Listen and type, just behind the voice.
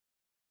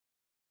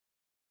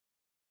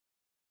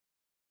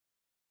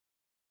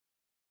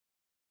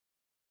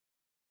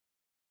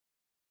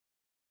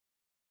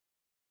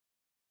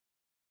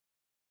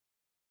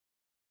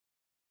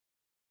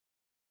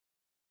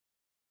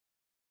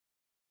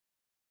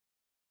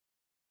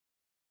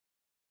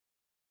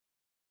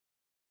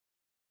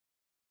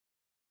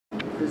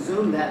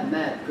presume that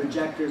met,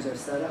 projectors are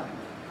set up.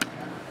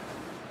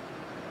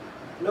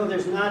 No,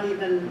 there's not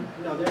even,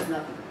 no, there's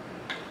nothing.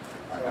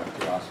 I have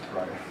to ask,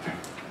 right.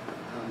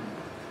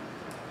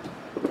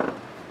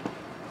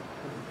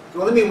 So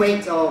let me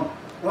wait till,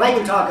 well, I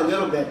can talk a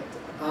little bit.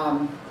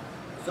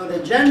 So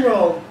the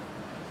general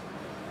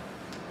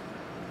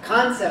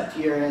concept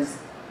here is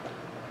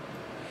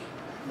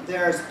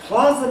there's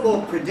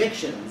plausible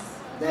predictions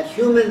that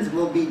humans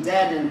will be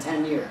dead in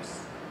 10 years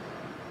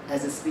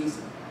as a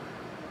species.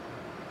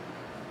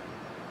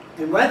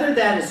 And whether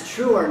that is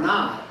true or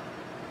not,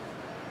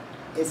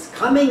 it's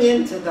coming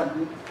into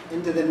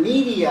the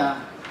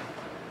media,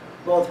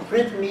 both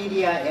print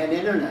media and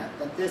internet,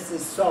 that this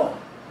is so.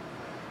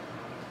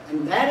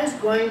 And that is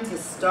going to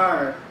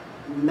start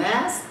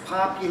mass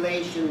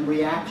population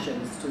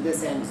reactions to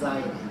this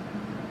anxiety.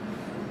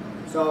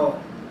 So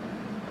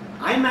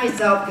I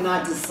myself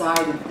cannot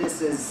decide if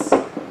this is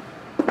a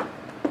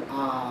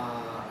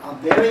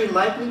very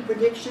likely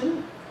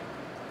prediction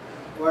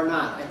or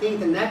not. I think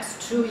the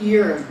next 2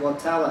 years will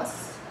tell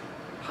us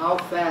how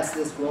fast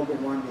this global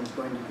warming is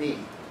going to be.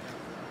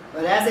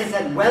 But as I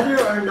said, whether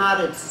or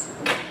not it's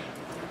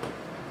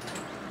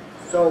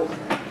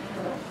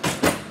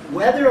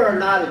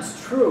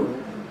true,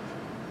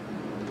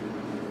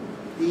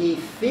 the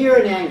fear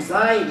and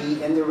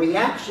anxiety and the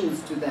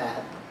reactions to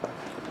that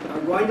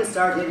are going to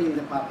start hitting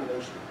the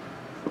population.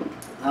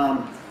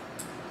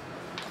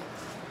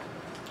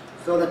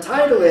 So the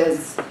title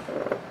is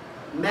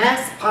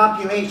Mass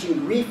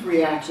Population Grief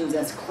Reactions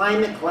as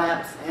Climate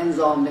Collapse Ends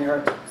All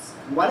Narratives.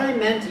 And what I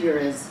meant here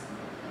is,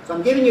 so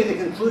I'm giving you the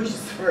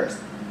conclusions first.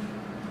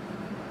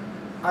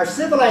 Our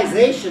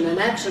civilization and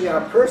actually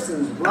our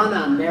persons run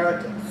on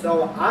narrative.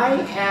 So I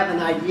have an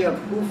idea of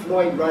who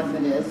Floyd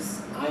Rudmin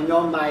is. I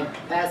know my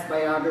past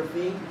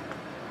biography.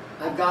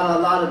 I've got a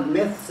lot of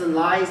myths and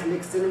lies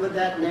mixed in with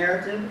that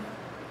narrative.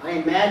 I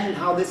imagine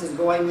how this is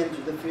going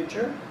into the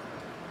future.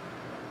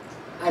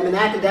 I'm an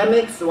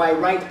academic, so I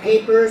write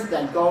papers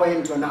that go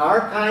into an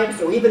archive.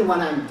 So even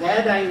when I'm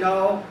dead, I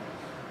know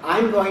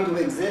I'm going to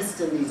exist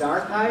in these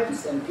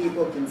archives, and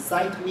people can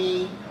cite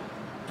me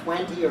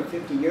 20 or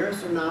 50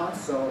 years from now.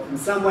 So in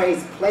some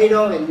ways,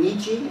 Plato and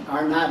Nietzsche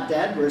are not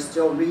dead. We're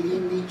still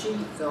reading Nietzsche,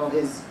 so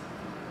his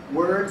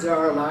words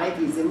are alive.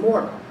 He's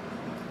immortal.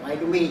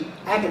 Right? And we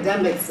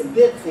academics a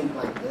bit think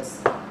like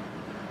this.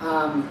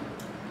 And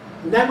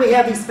then we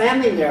have these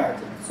family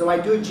narratives. So I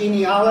do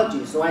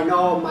genealogy, so I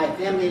know my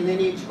family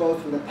lineage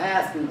goes from the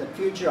past into the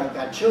future. I've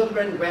got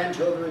children,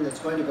 grandchildren that's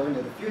going to go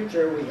into the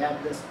future. We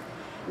have this.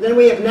 And then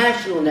we have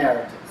national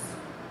narratives.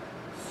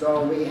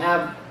 So we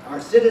have our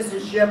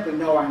citizenship, we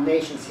know our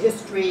nation's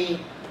history.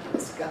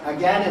 It's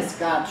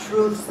got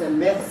truths and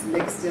myths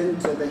mixed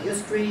into the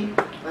history,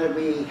 but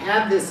we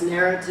have this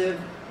narrative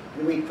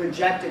and we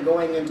project it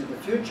going into the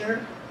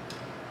future.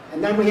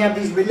 And then we have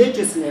these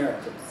religious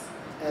narratives,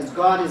 as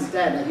God is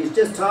dead. And he's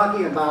just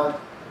talking about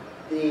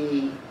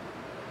the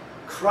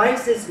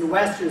crisis in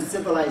Western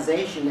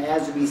civilization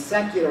as we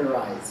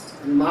secularized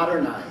and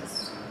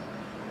modernized.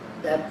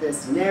 That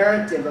this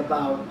narrative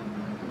about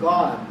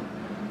God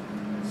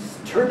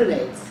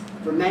terminates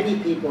for many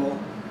people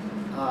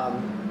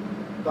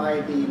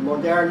by the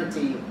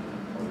modernity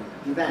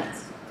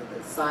events,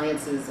 the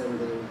sciences and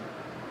the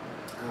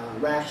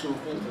rational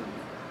thinking.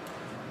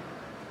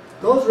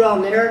 Those are all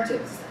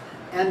narratives,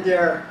 and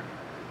they're,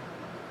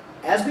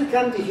 as we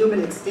come to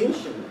human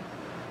extinction,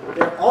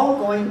 they're all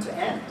going to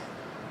end.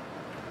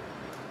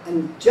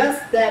 And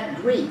just that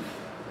grief.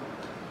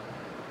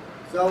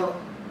 So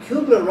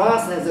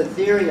Kubler-Ross has a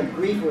theory of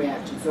grief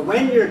reaction. So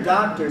when your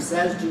doctor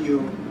says to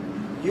you,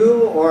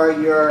 you or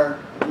your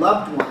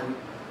loved one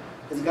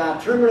has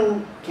got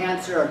terminal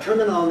cancer or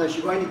terminal illness,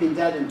 you're going to be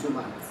dead in 2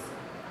 months,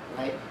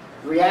 right?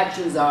 The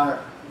reactions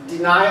are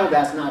denial,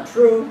 that's not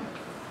true.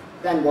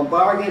 Then we'll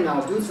bargain,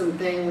 I'll do some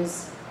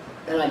things.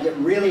 Then I get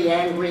really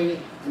angry,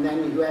 and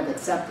then you have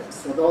acceptance.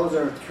 So those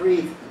are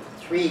three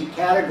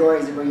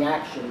categories of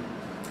reaction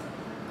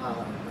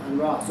on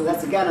Ross. So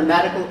that's again a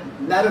medical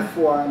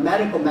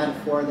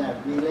metaphor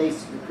that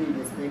relates to the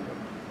previous paper.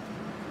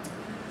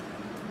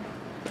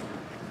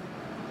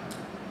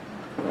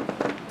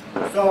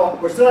 So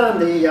we're still on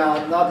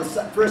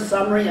the first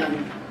summary on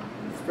the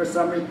first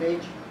summary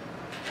page.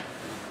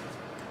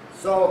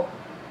 So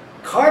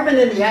carbon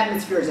in the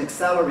atmosphere is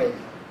accelerating.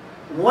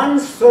 One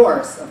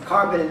source of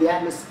carbon in the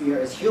atmosphere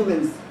is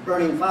humans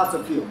burning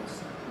fossil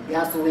fuels,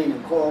 gasoline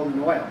and coal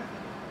and oil.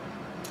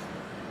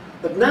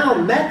 But now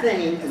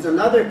methane is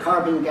another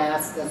carbon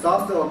gas that's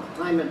also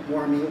climate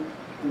warming,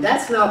 and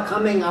that's now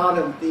coming out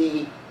of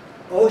the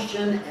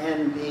ocean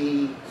and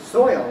the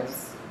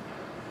soils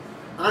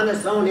on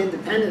its own,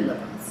 independent of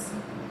us.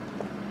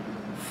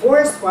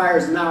 Forest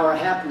fires now are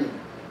happening.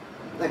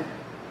 Like,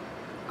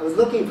 I was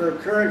looking for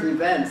current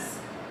events.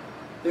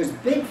 There's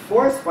big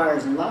forest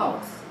fires in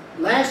Laos.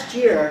 Last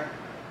year,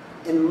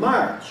 in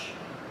March,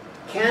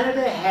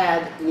 Canada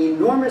had an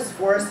enormous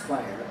forest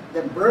fire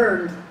that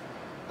burned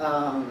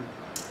the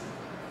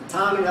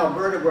town in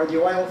Alberta where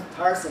the oil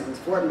tar sands,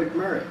 Fort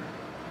McMurray.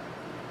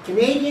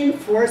 Canadian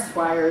forest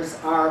fires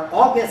are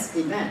August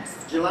events,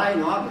 July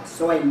and August.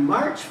 So a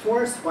March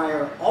forest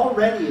fire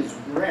already is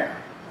rare.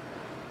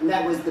 And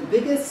that was the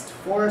biggest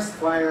forest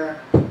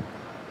fire,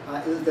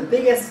 it was the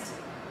biggest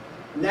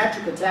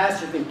natural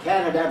catastrophe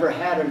Canada ever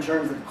had in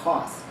terms of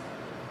cost.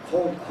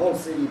 Whole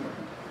city burned.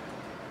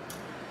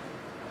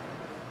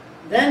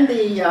 Then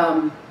the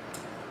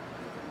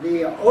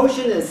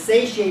ocean is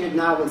satiated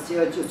now with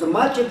CO2. So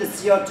much of the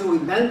CO2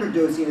 we've been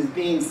producing is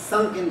being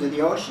sunk into the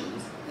oceans.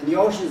 And the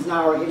oceans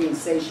now are hitting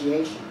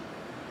satiation.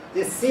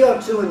 This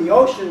CO2 in the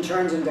ocean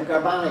turns into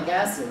carbonic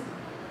acid,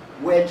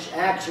 which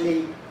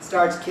actually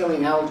starts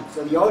killing algae.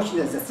 So the ocean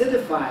is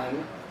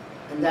acidifying,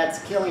 and that's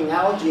killing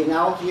algae. And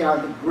algae are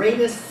the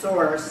greatest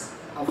source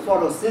of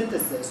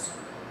photosynthesis,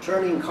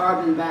 turning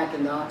carbon back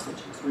into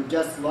oxygen. So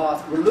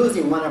we're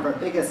losing one of our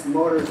biggest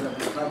motors of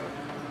recovery.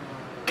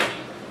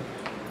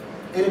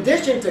 In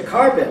addition to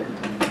carbon,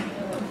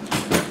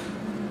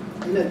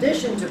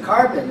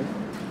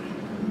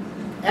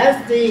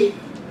 as the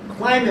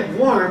climate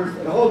warms,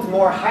 it holds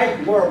more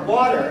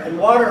water, and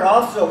water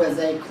also is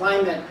a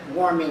climate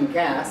warming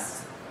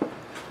gas.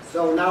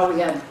 So now we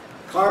have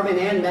carbon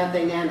and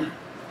methane and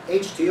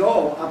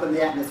H2O up in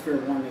the atmosphere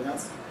warming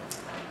us.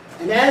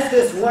 And as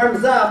this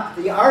warms up,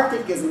 the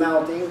Arctic is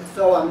melting,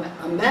 so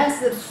a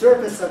massive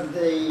surface of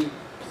the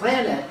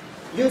planet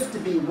used to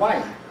be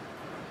white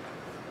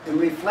and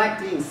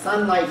reflecting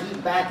sunlight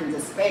heat back into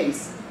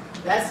space.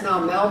 That's now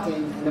melting,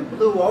 and the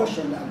blue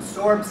ocean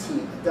absorbs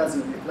heat. It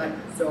doesn't reflect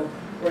it. So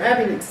we're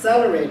having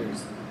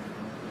accelerators.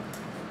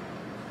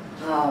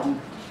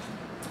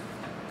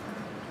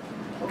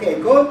 Okay,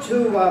 go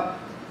to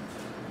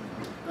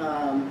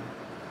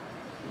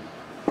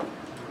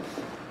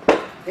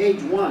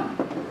page 1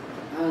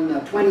 on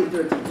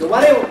 2013. So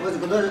what I was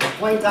going to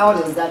point out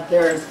is that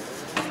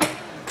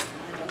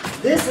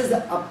this is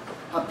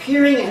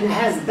appearing and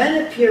has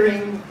been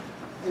appearing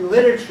in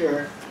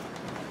literature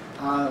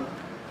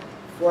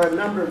for a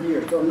number of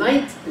years. So in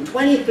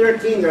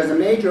 2013, there's a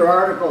major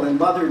article in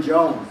Mother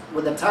Jones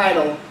with the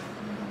title,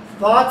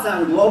 Thoughts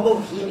on Global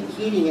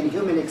Heating and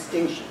Human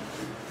Extinction.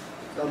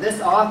 So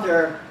this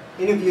author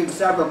interviewed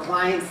several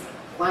climate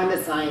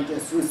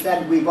scientists who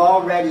said we've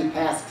already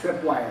passed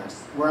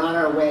tripwires. We're on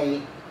our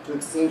way to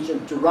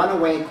extinction, to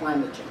runaway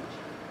climate change.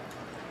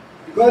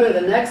 If you go to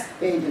the next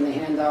page in the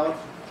handout,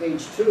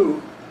 page 2.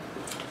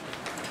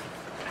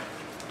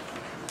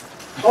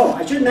 Oh,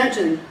 I should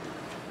mention,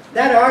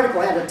 that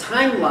article had a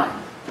timeline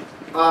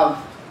of,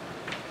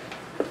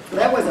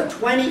 that was a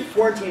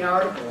 2013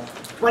 article,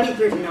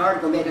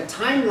 made a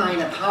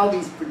timeline of how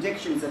these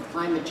predictions of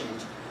climate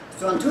change.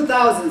 So in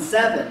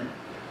 2007,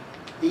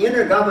 the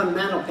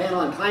Intergovernmental Panel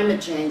on Climate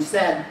Change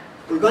said,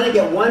 we're going to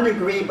get 1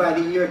 degree by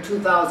the year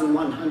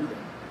 2100.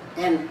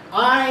 And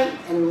I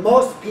and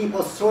most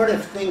people sort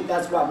of think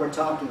that's what we're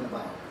talking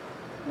about.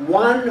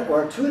 1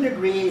 or 2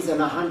 degrees in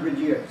 100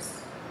 years.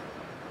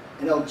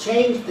 And it'll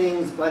change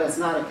things, but it's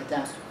not a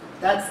catastrophe.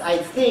 That's, I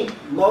think,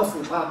 most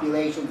of the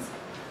population's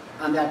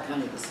on that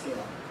kind of a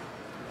scale.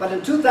 But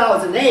in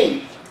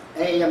 2008,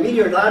 a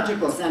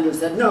meteorological center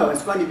said, no,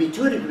 it's going to be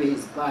 2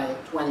 degrees by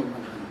 2100.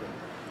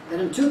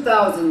 Then in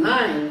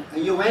 2009, a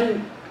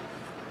UN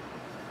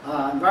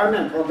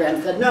environmental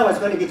program said, no, it's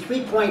going to be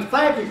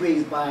 3.5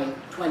 degrees by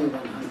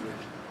 2100.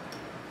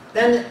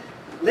 Then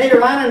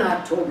later on in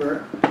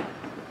October,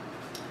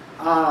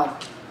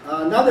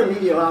 another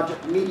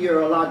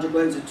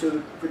meteorological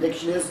institute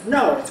prediction is,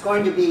 no, it's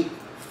going to be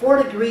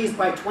 4 degrees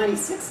by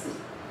 2060.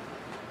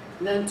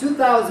 And then in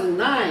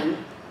 2009,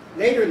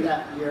 later in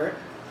that year,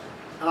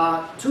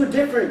 2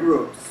 different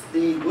groups,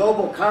 the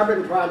Global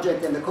Carbon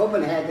Project and the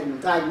Copenhagen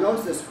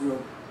Diagnosis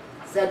Group,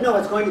 said, no,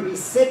 it's going to be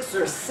 6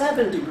 or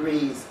 7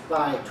 degrees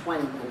by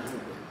 2100.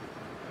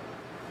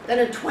 Then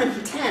in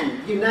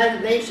 2010, the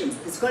United Nations,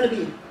 it's going to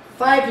be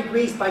 5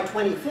 degrees by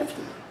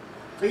 2050.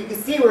 So you can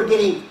see we're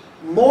getting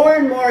more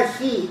and more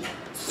heat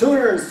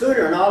sooner and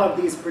sooner in all of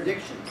these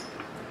predictions.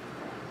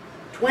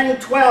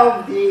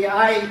 2012, the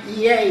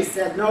IPA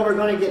said, no, we're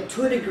going to get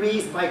 2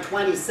 degrees by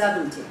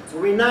 2017. So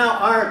we now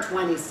are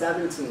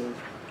 2017,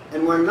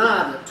 and we're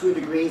not at 2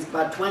 degrees,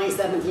 but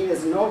 2017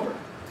 isn't over.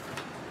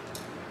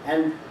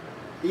 And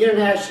the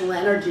International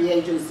Energy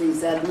Agency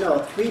said, no,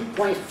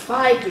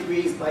 3.5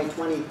 degrees by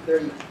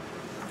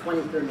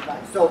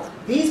 2035. So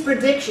these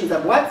predictions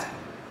of what's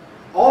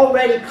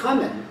already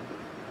coming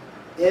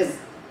is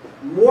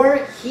more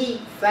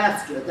heat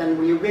faster than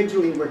we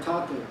originally were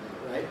talking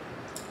about, right?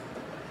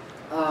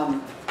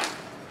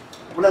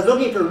 When I was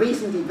looking for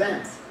recent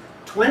events,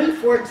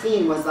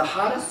 2014 was the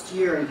hottest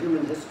year in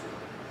human history.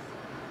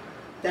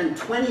 Then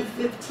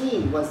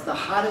 2015 was the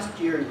hottest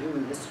year in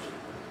human history.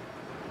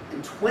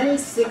 And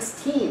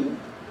 2016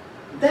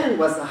 then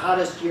was the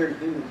hottest year in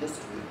human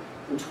history.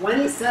 And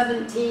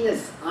 2017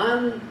 is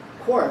on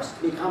course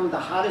to become the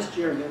hottest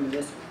year in human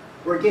history.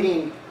 We're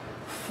getting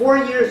 4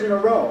 years in a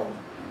row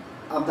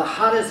of the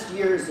hottest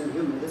years in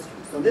human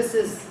history. So this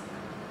is,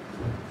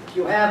 if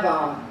you have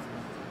a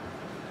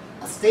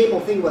stable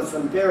thing with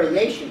some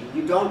variation,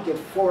 you don't get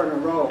 4 in a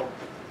row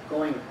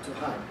going too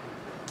high.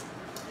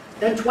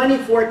 Then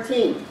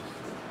 2014.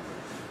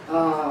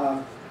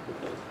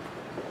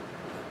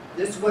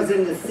 This was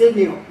in the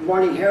Sydney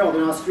Morning Herald,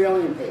 an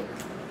Australian paper.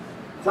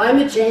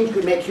 Climate change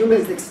could make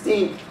humans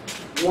extinct,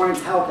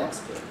 warns health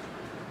expert.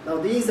 Now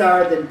these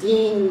are the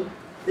dean,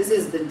 this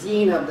is the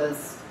dean of the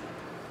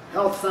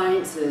health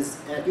sciences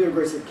at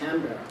University of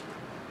Canberra.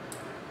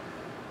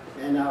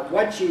 And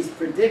what she's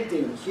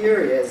predicting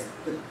here is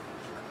the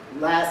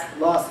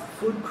loss of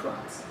food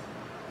crops.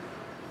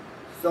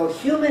 So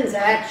humans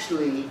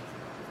actually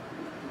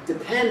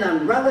depend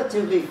on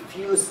relatively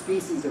few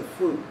species of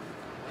food.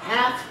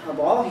 Half of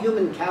all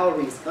human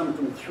calories come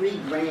from 3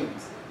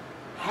 grains.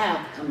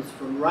 Half comes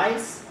from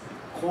rice,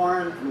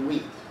 corn, and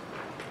wheat.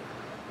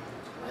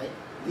 Right?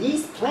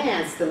 These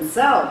plants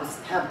themselves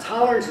have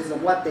tolerances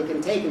of what they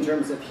can take in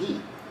terms of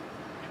heat.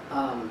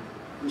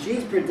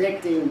 She's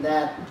predicting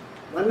that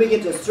when we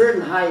get to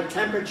certain high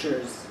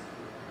temperatures,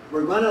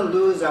 we're going to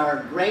lose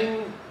our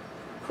grain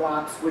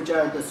crops, which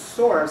are the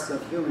source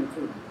of human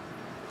food.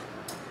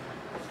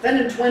 Then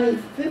in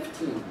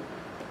 2015,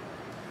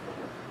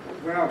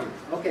 where are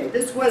we? Okay,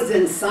 this was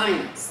in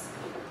Science.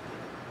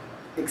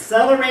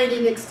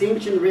 Accelerating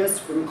extinction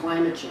risk from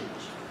climate change.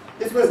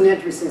 This was an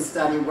interesting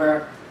study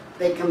where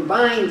they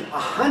combined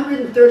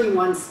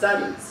 131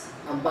 studies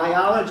of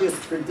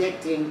biologists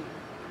predicting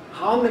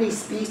how many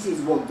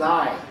species will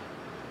die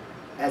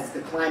as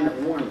the climate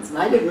warms. And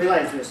I didn't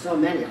realize there's so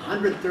many.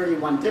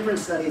 131 different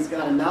studies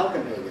got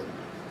amalgamated.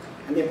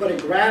 And they put a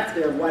graph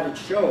there of what it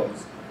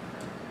shows.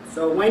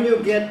 So when you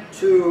get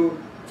to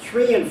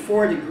 3 and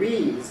 4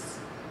 degrees,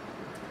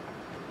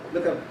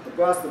 look up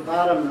across the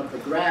bottom of the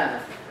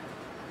graph,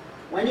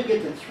 when you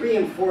get to 3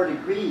 and 4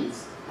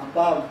 degrees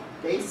above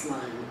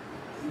baseline,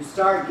 you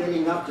start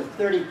getting up to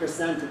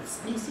 30% of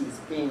species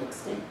being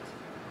extinct.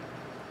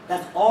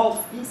 That's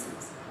all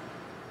species,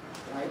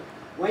 right?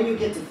 When you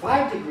get to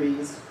 5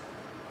 degrees,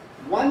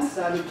 one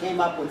study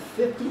came up with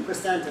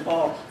 50% of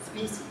all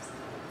species.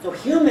 So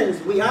humans,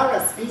 we are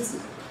a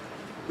species.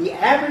 The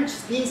average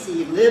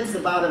species lives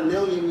about 1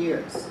 million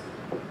years.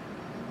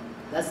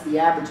 That's the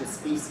average of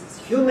species.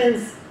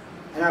 Humans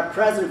in our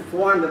present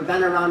form have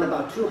been around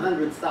about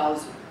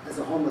 200,000 as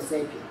a Homo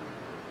sapien.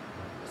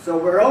 So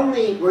we're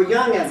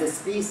young as a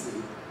species.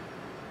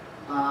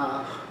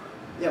 Yeah,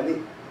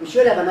 we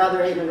should have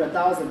another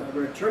 800,000, but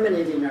we're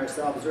terminating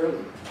ourselves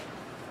early.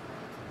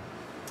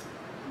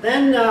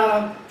 Then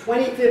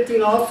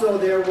 2015 also,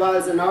 there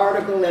was an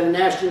article in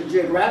National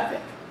Geographic.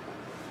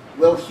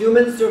 Will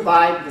humans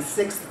survive the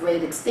 6th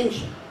great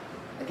extinction?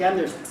 Again,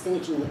 there's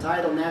extinction in the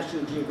title,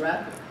 National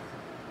Geographic.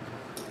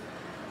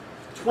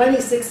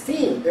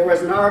 2016, there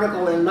was an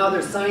article in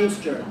another science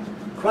journal.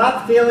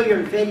 Crop failure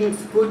and fading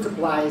food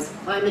supplies,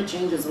 climate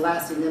change's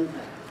lasting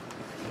impact.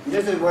 And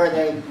this is where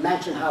they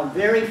mention how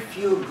very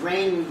few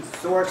grain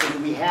sources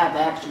we have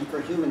actually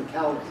for human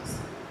calories.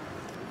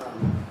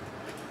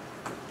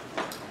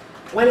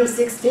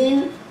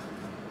 2016,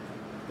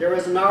 there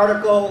was an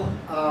article,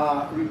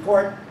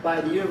 report by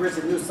the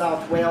University of New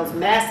South Wales,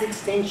 Mass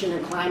Extinction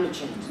and Climate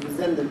Change. It was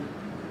in the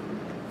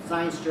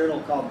science journal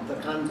called The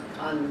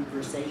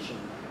Conversation.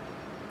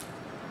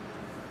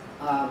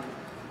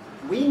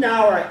 We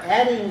now are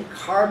adding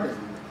carbon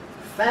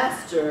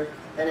faster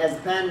than has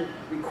been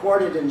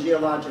recorded in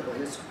geological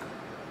history.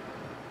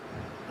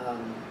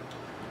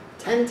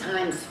 10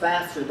 times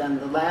faster than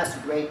the last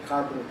great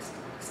carbon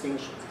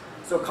extinctions.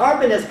 So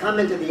carbon has come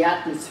into the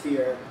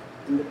atmosphere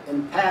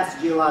in past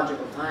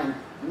geological time,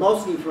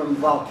 mostly from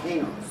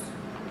volcanoes.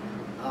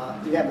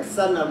 You have a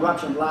sudden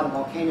eruption of a lot of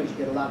volcanoes, you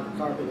get a lot of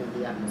carbon in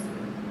the atmosphere.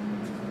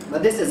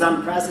 But this is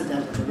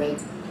unprecedented, the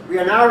rates. We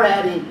are now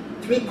adding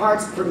 3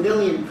 parts per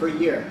million per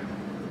year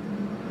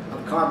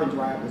of carbon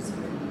to our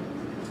atmosphere.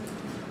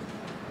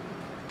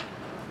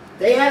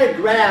 They had a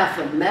graph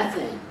of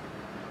methane.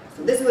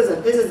 So this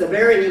is a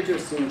very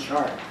interesting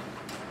chart.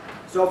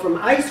 So from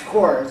ice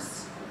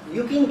cores,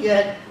 you can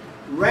get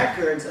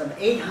records of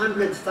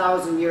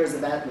 800,000 years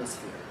of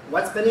atmosphere.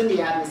 What's been in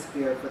the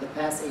atmosphere for the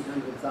past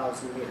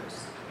 800,000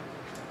 years.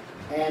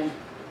 And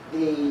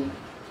the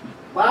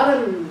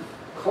bottom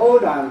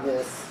code on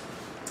this,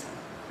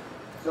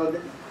 so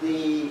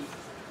the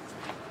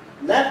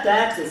left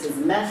axis is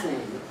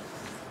methane,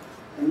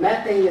 and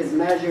methane is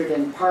measured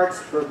in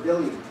parts per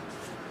billion.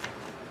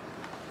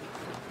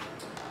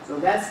 So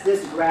that's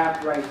this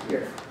graph right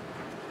here.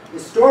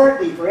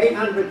 Historically, for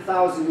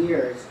 800,000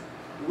 years,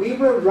 we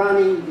were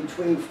running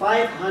between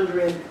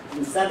 500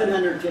 and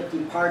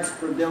 750 parts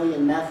per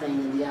billion methane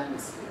in the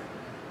atmosphere.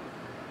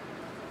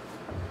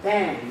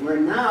 Bang, we're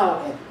now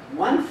at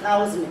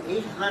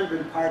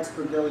 1,800 parts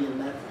per billion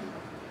methane.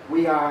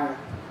 We are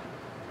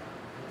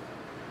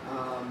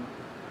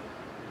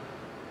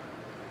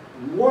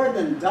more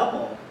than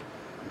double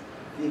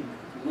the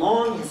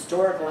long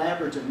historical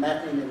average of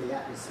methane in the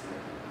atmosphere.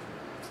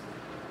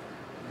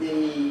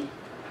 The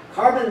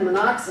carbon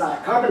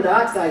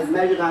dioxide is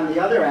measured on the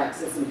other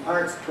axis in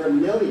parts per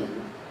million.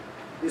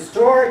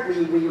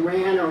 Historically, we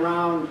ran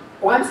around,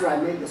 oh, I'm sorry,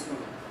 I made this one.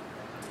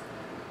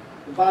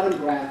 The bottom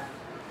graph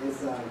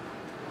is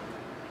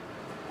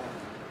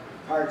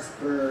parts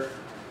per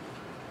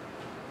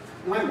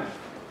Remember,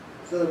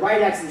 so the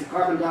y-axis is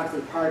carbon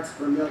dioxide parts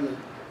per million.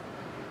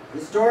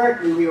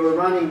 Historically, we were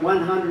running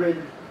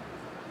 100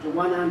 to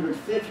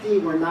 150.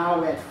 We're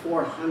now at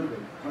 400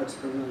 parts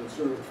per million.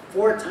 So we're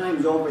 4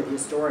 times over the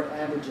historic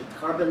average of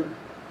carbon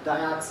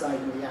dioxide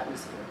in the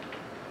atmosphere.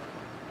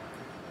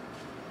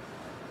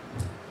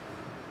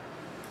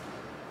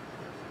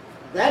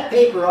 That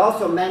paper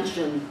also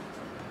mentioned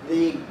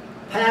the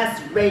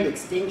past great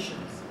extinctions.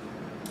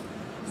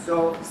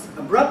 So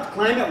abrupt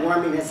climate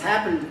warming has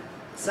happened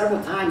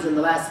several times in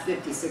the last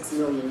 56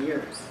 million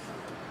years.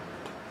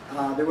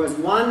 There was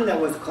one that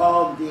was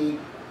called the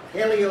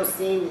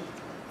Paleocene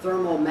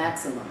thermal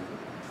maximum.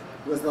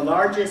 It was the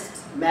largest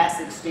mass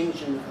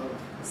extinction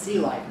of sea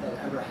life that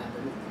ever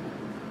happened.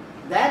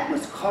 That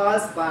was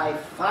caused by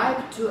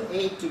 5 to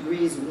 8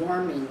 degrees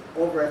warming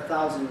over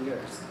 1,000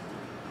 years.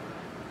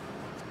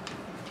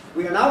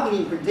 We are now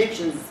getting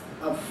predictions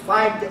of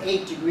 5 to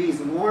 8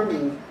 degrees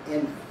warming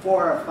in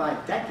 4 or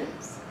 5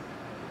 decades.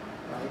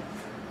 Right?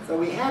 So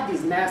we have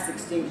these mass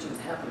extinctions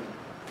happening.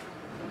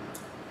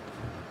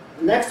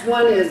 The next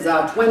one is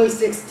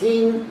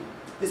 2016.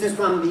 This is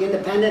from The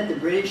Independent, the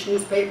British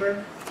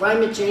newspaper.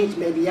 Climate change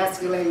may be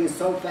escalating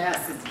so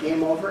fast it's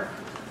game over.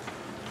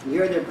 And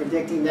here they're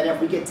predicting that if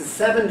we get to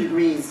 7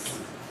 degrees,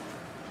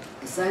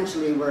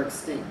 essentially we're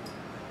extinct.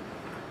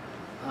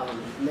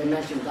 And they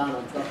mentioned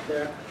Donald Trump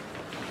there.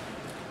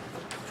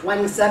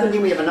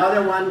 2017, we have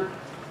another one.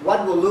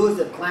 What we'll lose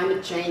to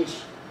climate change?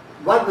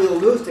 What we'll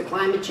lose to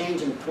climate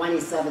change in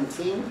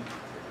 2017?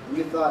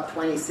 You thought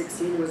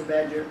 2016 was a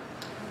bad year.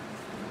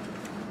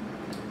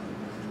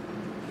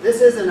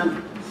 This is a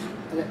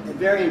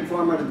very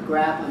informative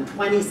graph on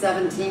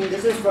 2017.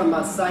 This is from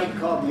a site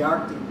called the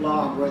Arctic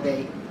Blog, where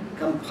they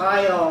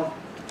compile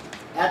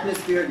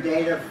atmospheric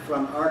data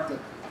from Arctic.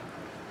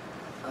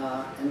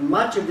 And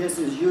much of this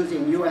is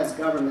using U.S.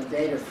 government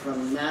data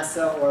from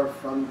NASA or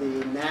from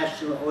the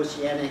National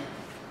Oceanic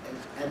and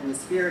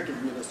Atmospheric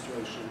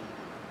Administration.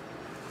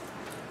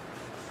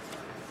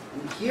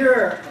 And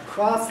here,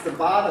 across the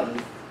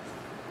bottom,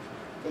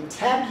 they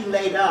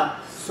tabulate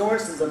up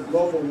sources of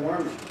global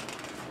warming.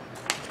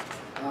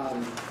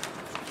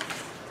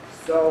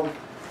 So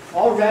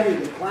already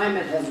the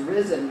climate has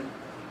risen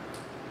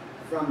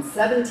from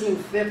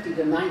 1750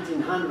 to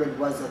 1900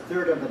 was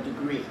 1/3 of a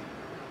degree.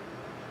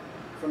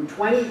 From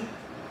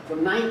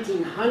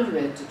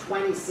 1900 to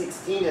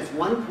 2016, it's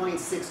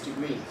 1.6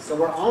 degrees. So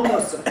we're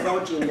almost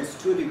approaching this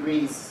 2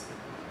 degrees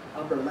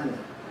upper limit.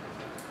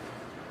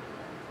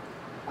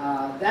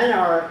 Then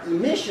our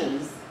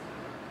emissions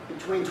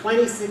between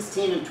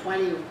 2016 and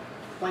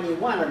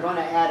 2021 are going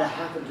to add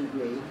 1/2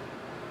 degree.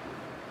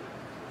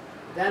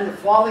 Then the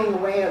falling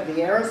away of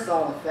the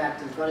aerosol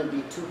effect is going to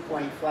be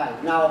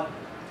 2.5. Now,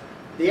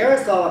 the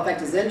aerosol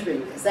effect is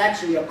interesting. It's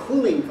actually a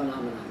cooling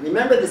phenomenon.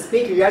 Remember, the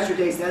speaker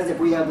yesterday says if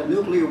we have a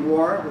nuclear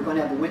war, we're going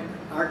to have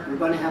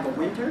a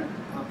winter,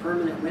 a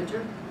permanent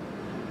winter,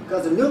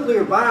 because a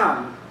nuclear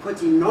bomb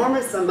puts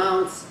enormous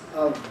amounts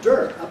of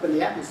dirt up in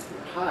the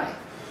atmosphere, high,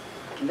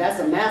 and that's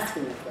a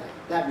masking effect.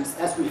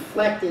 That's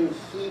reflecting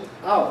heat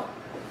out.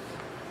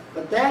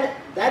 But that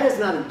is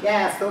not a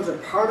gas; those are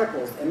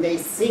particles, and they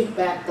sink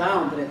back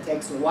down, but it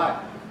takes a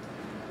while.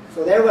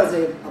 So there was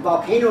a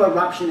volcano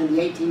eruption in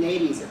the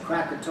 1880s at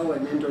Krakatoa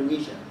in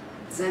Indonesia.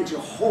 Essentially,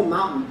 a whole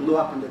mountain blew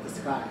up into the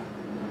sky.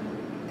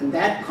 And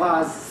that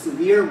caused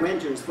severe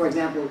winters. For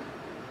example,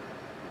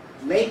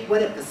 Lake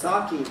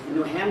Winnipesaukee in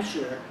New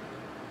Hampshire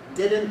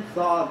didn't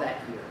thaw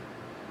that year.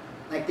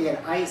 Like they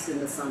had ice in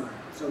the summer.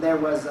 So there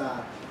was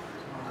a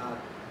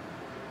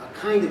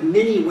kind of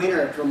mini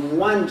winter from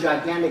one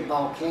gigantic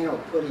volcano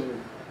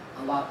putting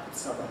a lot of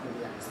stuff up in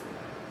the atmosphere.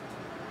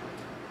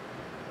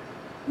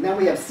 And then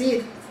we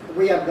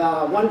have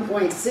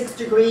 1.6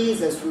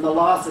 degrees is from the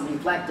loss of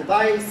reflective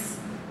ice.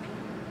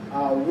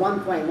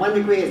 1.1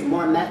 degree is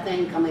more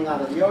methane coming out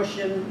of the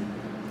ocean.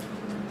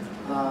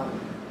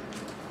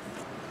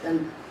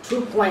 Then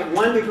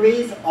 2.1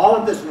 degrees, all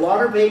of this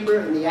water vapor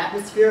in the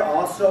atmosphere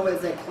also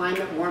is a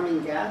climate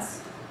warming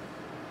gas.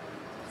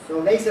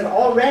 So they said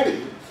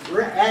already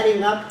we're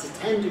adding up to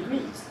 10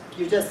 degrees.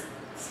 You just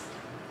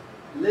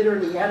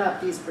literally add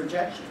up these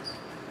projections.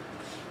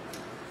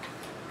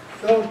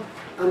 So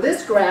on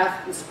this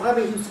graph, it's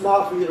probably too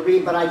small for you to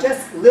read, but I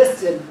just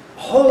listed a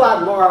whole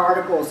lot more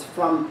articles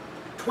from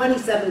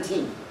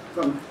 2017,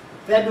 from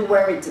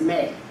February to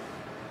May,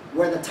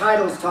 where the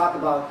titles talk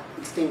about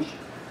extinction.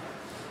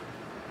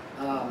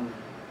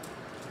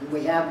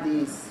 We have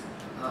these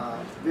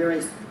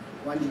various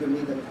ones, you can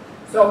read them.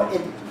 So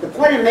the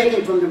point I'm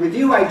making from the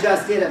review I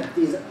just did of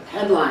these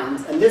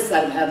headlines, and this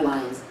set of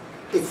headlines,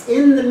 it's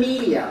in the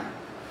media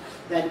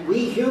that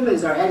we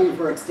humans are heading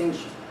for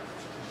extinction.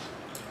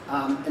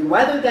 And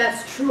whether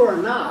that's true or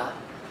not,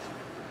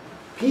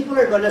 people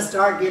are going to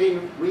start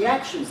getting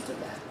reactions to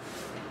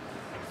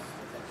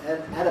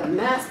that at a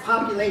mass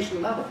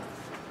population level.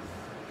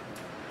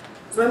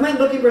 So I went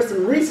looking for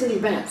some recent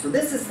events. So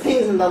this is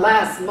things in the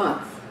last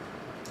month.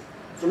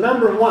 So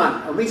number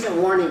one, a recent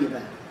warning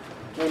event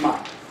came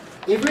up.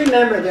 If you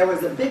remember, there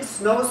was a big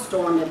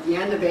snowstorm at the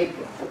end of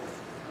April.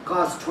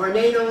 caused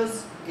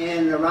tornadoes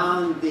in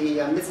around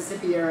the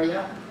Mississippi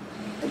area.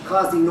 It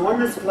caused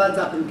enormous floods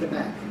up in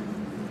Quebec.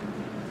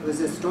 It was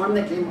a storm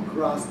that came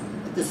across.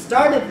 At the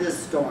start of this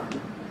storm,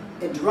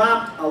 it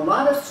dropped a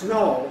lot of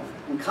snow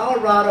in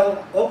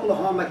Colorado,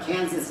 Oklahoma,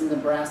 Kansas, and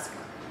Nebraska.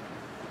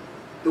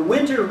 The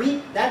winter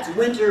wheat, that's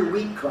winter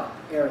wheat crop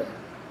area.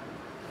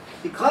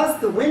 Because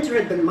the winter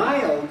had been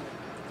mild,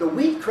 the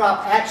wheat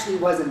crop actually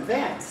was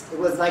advanced. It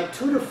was like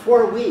 2 to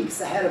 4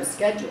 weeks ahead of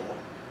schedule.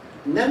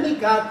 And then we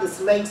got this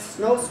late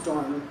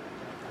snowstorm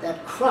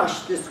that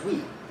crushed this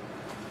wheat.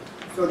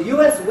 So the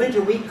U.S.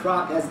 winter wheat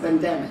crop has been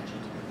damaged.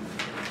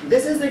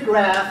 This is a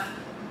graph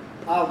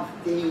of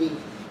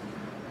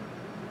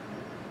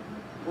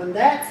when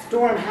that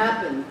storm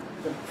happened,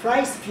 the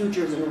price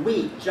futures in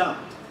wheat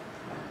jumped.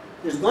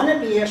 There's going to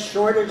be a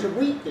shortage of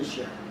wheat this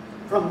year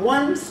from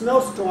one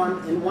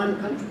snowstorm in one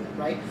country,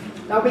 right?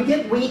 Now we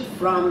get wheat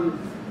from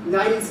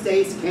United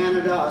States,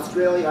 Canada,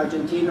 Australia,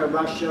 Argentina,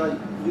 Russia,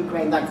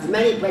 Ukraine, like there's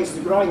many places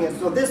growing it,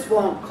 so this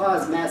won't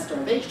cause mass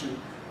starvation.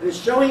 But it's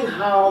showing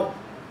how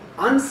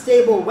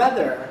unstable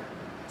weather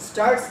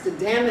starts to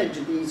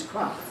damage these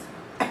crops.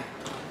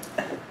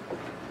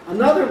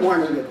 Another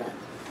warning event,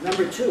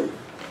 number 2.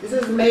 This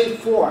is May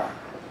 4.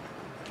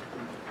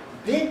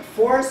 Big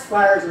forest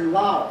fires in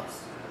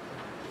Laos.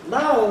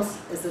 Laos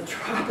is a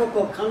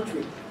tropical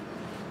country.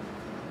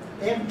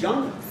 They have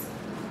jungles,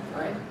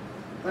 right?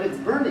 But it's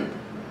burning.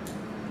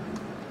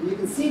 And you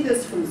can see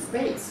this from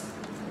space.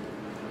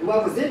 And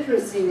what was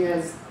interesting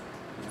is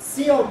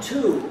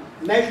CO2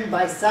 measured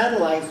by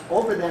satellites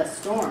over that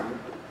storm,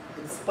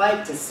 it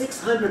spiked to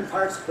 600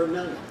 parts per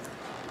million.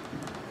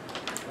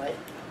 Right?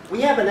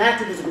 We have an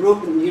activist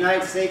group in the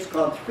United States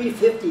called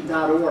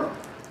 3.Floyd.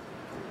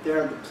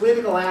 They're the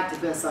political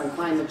activists on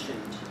climate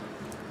change.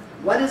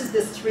 What is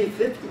this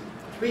 350?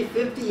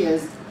 350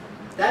 is,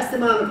 that's the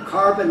amount of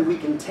carbon we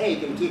can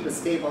take and keep a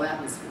stable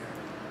atmosphere.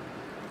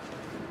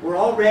 We're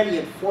already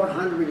at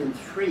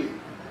 403,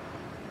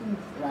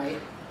 right?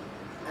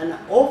 And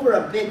over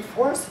a big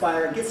forest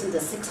fire, it gets into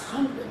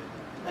 600.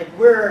 Like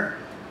we're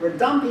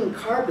dumping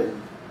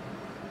carbon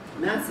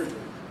massively.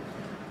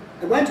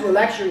 I went to a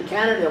lecture in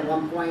Canada at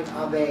one point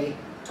of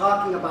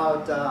talking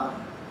about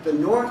the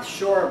North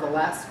Shore of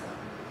Alaska.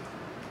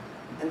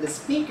 And the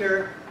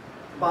speaker,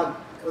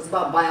 it was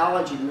about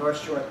biology, the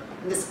North Shore.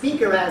 And the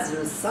speaker, as an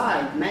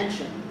aside,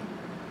 mentioned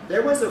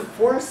there was a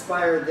forest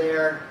fire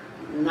there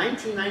in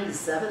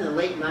 1997, in the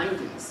late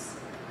 90s,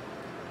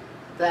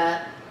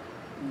 that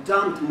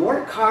dumped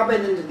more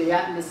carbon into the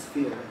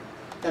atmosphere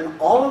than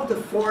all of the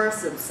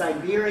forests of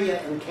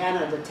Siberia and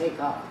Canada take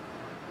off.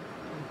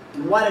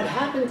 And what had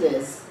happened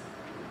is,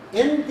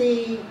 in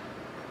the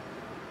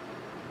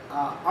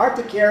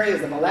Arctic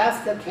areas of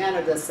Alaska,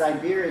 Canada,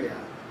 Siberia,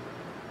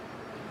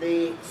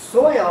 the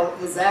soil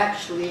is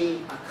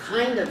actually a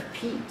kind of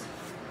peat.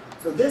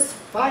 So this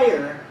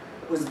fire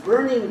was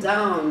burning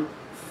down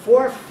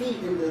 4 feet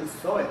into the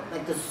soil.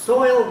 Like the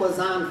soil was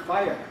on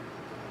fire.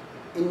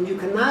 And you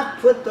cannot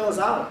put those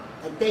out.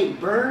 Like they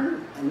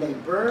burn, and they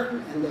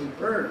burn, and they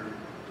burn.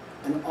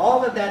 And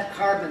all of that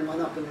carbon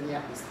went up into the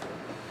atmosphere.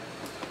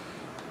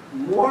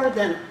 More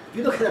than, if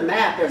you look at a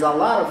map, there's a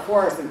lot of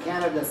forests in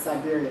Canada,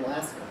 Siberia,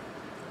 Alaska.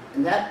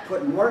 And that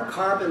put more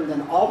carbon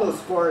than all those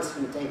forests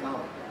can take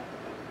out.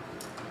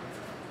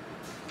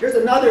 Here's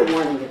another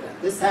warning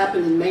event. This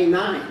happened in May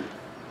 9.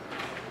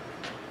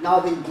 Now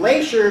the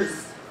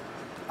glaciers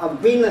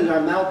of Greenland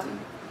are melting.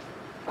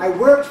 I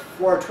worked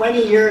for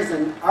 20 years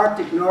in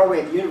Arctic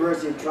Norway at the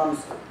University of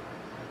Tromso.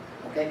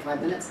 Okay,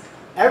 5 minutes.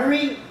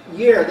 Every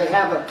year they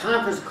have a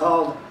conference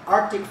called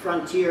Arctic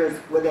Frontiers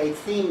with a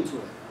theme to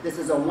it. This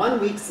is a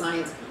 1-week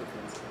science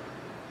conference.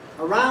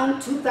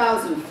 Around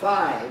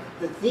 2005,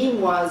 the theme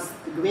was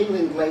the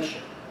Greenland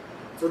Glacier.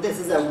 So this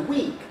is a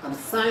week of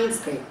science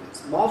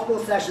papers, multiple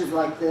sessions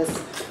like this,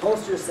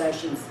 poster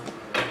sessions,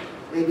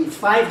 maybe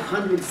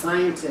 500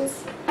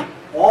 scientists,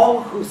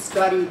 all who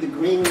study the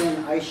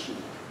Greenland ice sheet.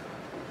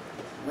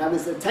 And I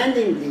was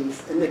attending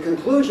these, and the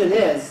conclusion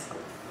is,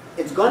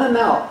 it's going to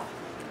melt.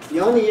 The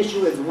only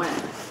issue is when.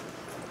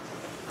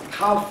 Like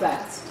how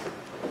fast.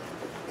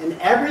 And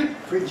every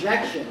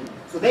projection,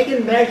 so they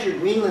can measure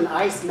Greenland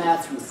ice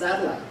mass from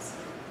satellites.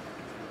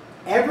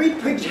 Every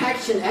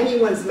projection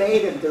anyone's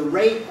made of the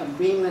rate of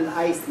Greenland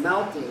ice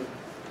melting,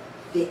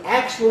 the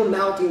actual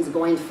melting is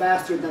going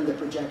faster than the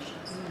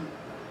projections.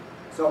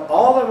 So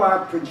all of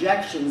our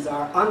projections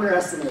are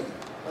underestimating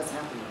what's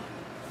happening.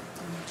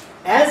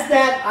 As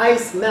that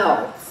ice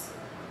melts,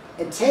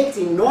 it takes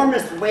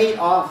enormous weight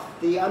off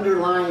the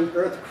underlying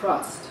Earth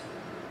crust,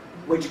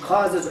 which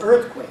causes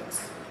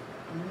earthquakes.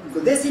 So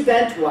this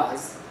event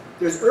was,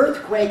 there's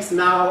earthquakes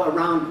now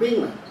around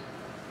Greenland.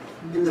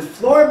 And the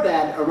floor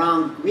bed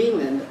around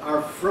Greenland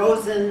are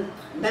frozen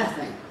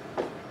methane.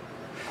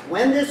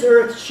 When this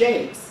Earth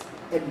shakes,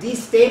 it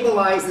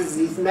destabilizes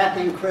these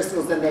methane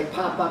crystals and they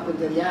pop up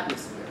into the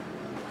atmosphere.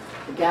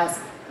 The gas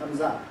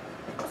comes up.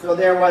 So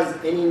there was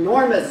an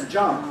enormous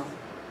jump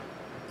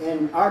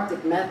in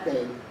Arctic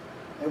methane.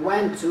 It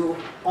went to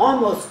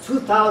almost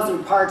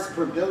 2,000 parts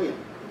per billion.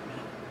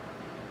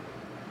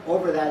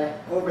 over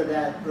that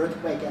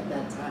earthquake at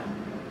that time.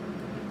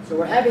 So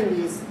we're having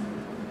these.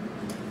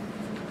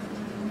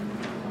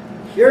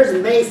 Here's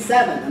May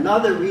 7,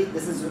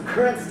 this is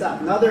current stuff,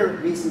 another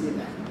recent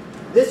event.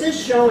 This is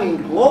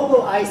showing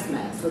global ice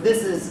mass. So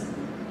this is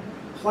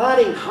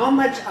plotting how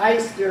much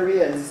ice there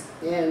is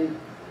in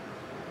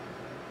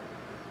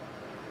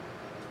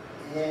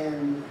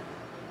 10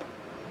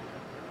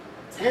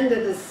 to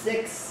the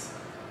 6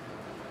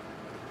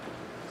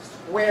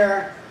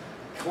 square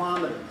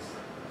kilometers.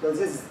 So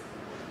it's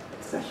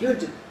a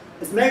huge,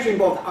 it's measuring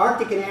both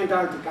Arctic and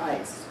Antarctic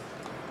ice.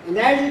 And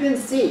as you can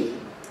see,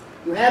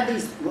 you have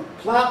these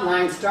plot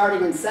lines starting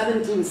in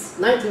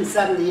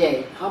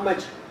 1978, how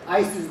much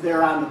ice is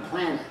there on the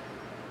planet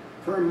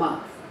per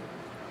month.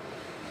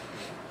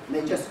 And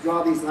they just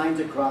draw these lines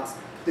across.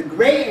 The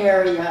gray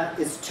area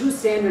is 2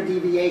 standard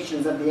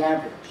deviations of the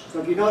average.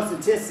 So if you know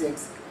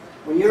statistics,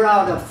 when you're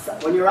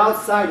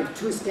outside of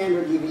 2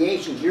 standard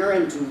deviations, you're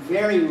into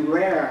very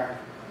rare,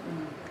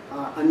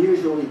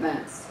 unusual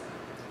events.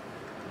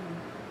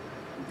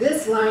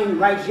 This line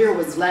right here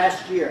was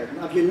last year.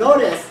 Now if you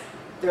notice,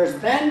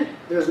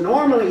 there's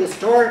normally,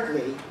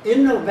 historically,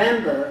 in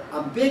November,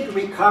 a big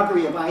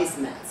recovery of ice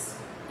mass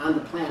on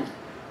the planet.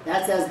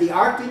 That's as the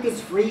Arctic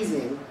is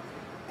freezing,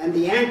 and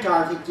the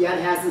Antarctic yet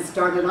hasn't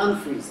started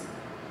unfreezing.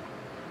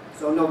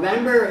 So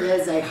November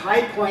is a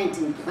high point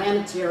in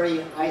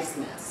planetary ice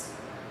mass.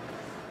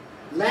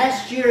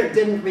 Last year it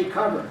didn't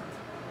recover.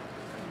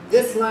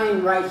 This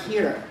line right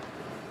here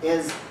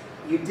is,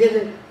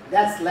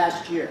 that's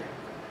last year.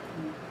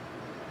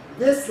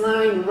 This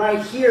line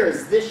right here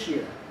is this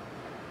year.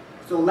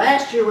 So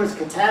last year was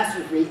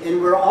catastrophe,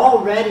 and we're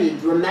already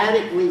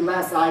dramatically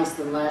less ice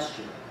than last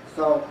year.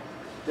 So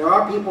there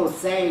are people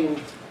saying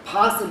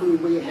possibly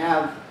we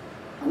have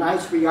an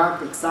ice-free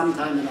Arctic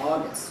sometime in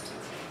August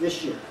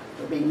this year.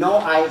 There'll be no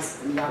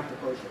ice in the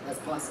Arctic Ocean. That's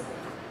possible.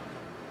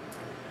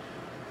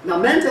 Now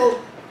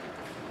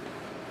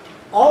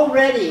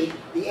already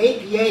the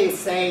APA is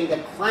saying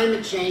that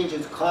climate change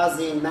is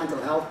causing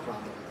mental health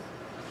problems.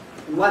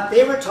 And what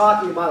they were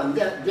talking about in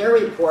their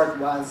report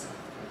was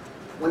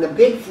when a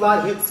big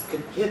flood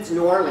hits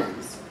New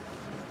Orleans,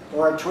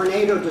 or a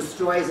tornado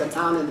destroys a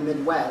town in the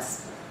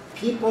Midwest,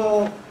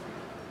 people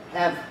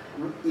have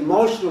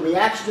emotional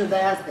reaction to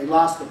that. They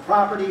lost their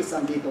property,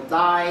 some people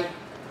die,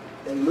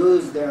 they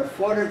lose their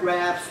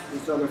photographs,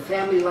 so their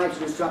family lives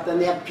are disrupted,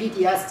 and they have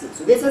PTSD.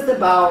 So this is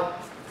about,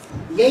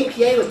 the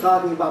APA was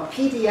talking about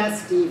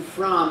PTSD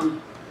from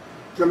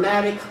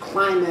dramatic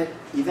climate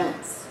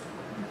events.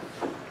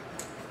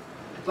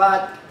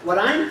 But what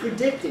I'm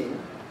predicting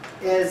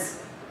is,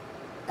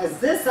 as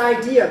this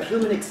idea of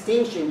human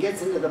extinction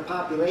gets into the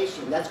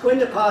population, that's going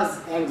to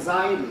cause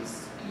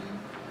anxieties.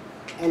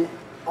 And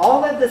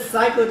all of the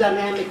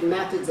psychodynamic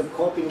methods of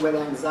coping with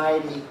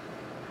anxiety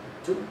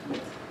will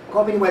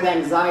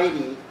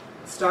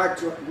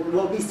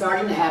be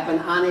starting to happen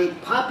on a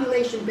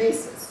population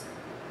basis.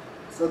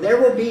 So there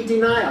will be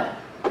denial.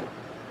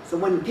 So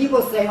when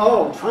people say,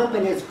 oh, Trump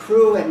and his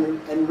crew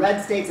and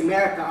Red States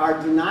America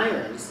are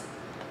deniers,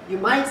 you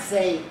might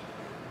say,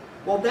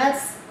 well,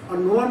 that's a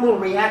normal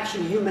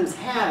reaction humans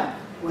have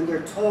when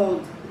they're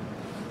told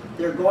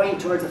they're going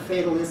towards a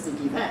fatalistic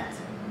event.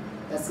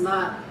 It's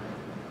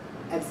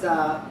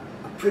a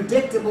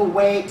predictable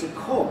way to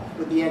cope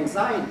with the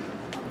anxiety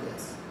of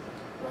this,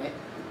 right?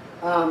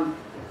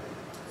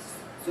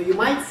 So you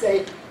might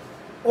say,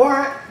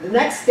 or the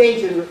next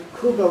stage in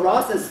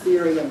Kubler-Ross's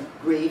theory of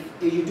grief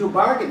is you do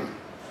bargaining.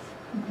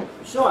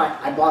 Sure,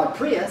 I bought a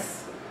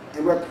Prius,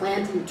 and we're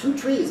planting 2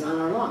 trees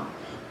on our lawn.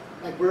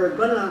 Like we're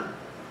gonna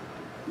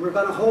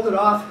hold it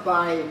off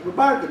by, we're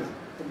bargaining.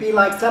 It'd be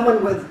like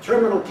someone with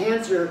terminal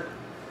cancer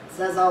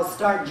says, I'll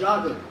start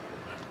jogging,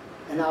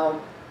 and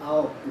I'll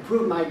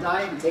improve my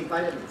diet and take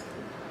vitamins,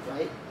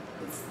 right?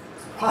 It's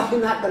probably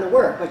not going to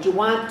work, but you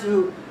want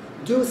to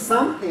do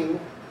something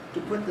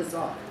to put this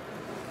off.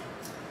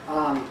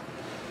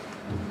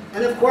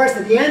 And of course,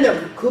 at the end of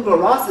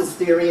Kubler-Ross's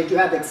theory, you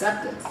have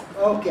acceptance.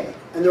 Okay,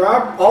 and there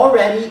are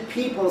already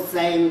people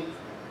saying,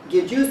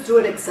 get used to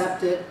it,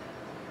 accept it.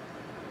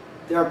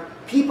 There are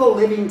people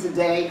living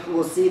today who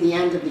will see the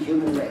end of the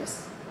human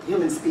race, the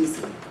human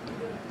species.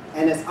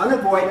 And it's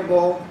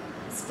unavoidable.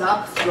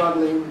 Stop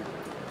struggling.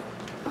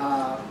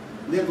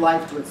 Live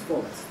life to its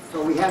fullest.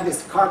 So we have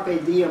this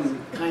carpe diem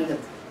kind of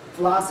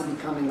philosophy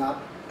coming up,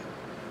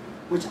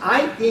 which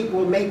I think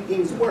will make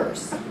things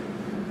worse.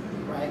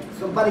 Right?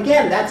 So, but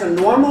again, that's a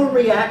normal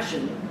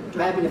reaction to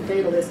having a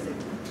fatalistic.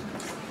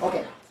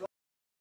 Okay.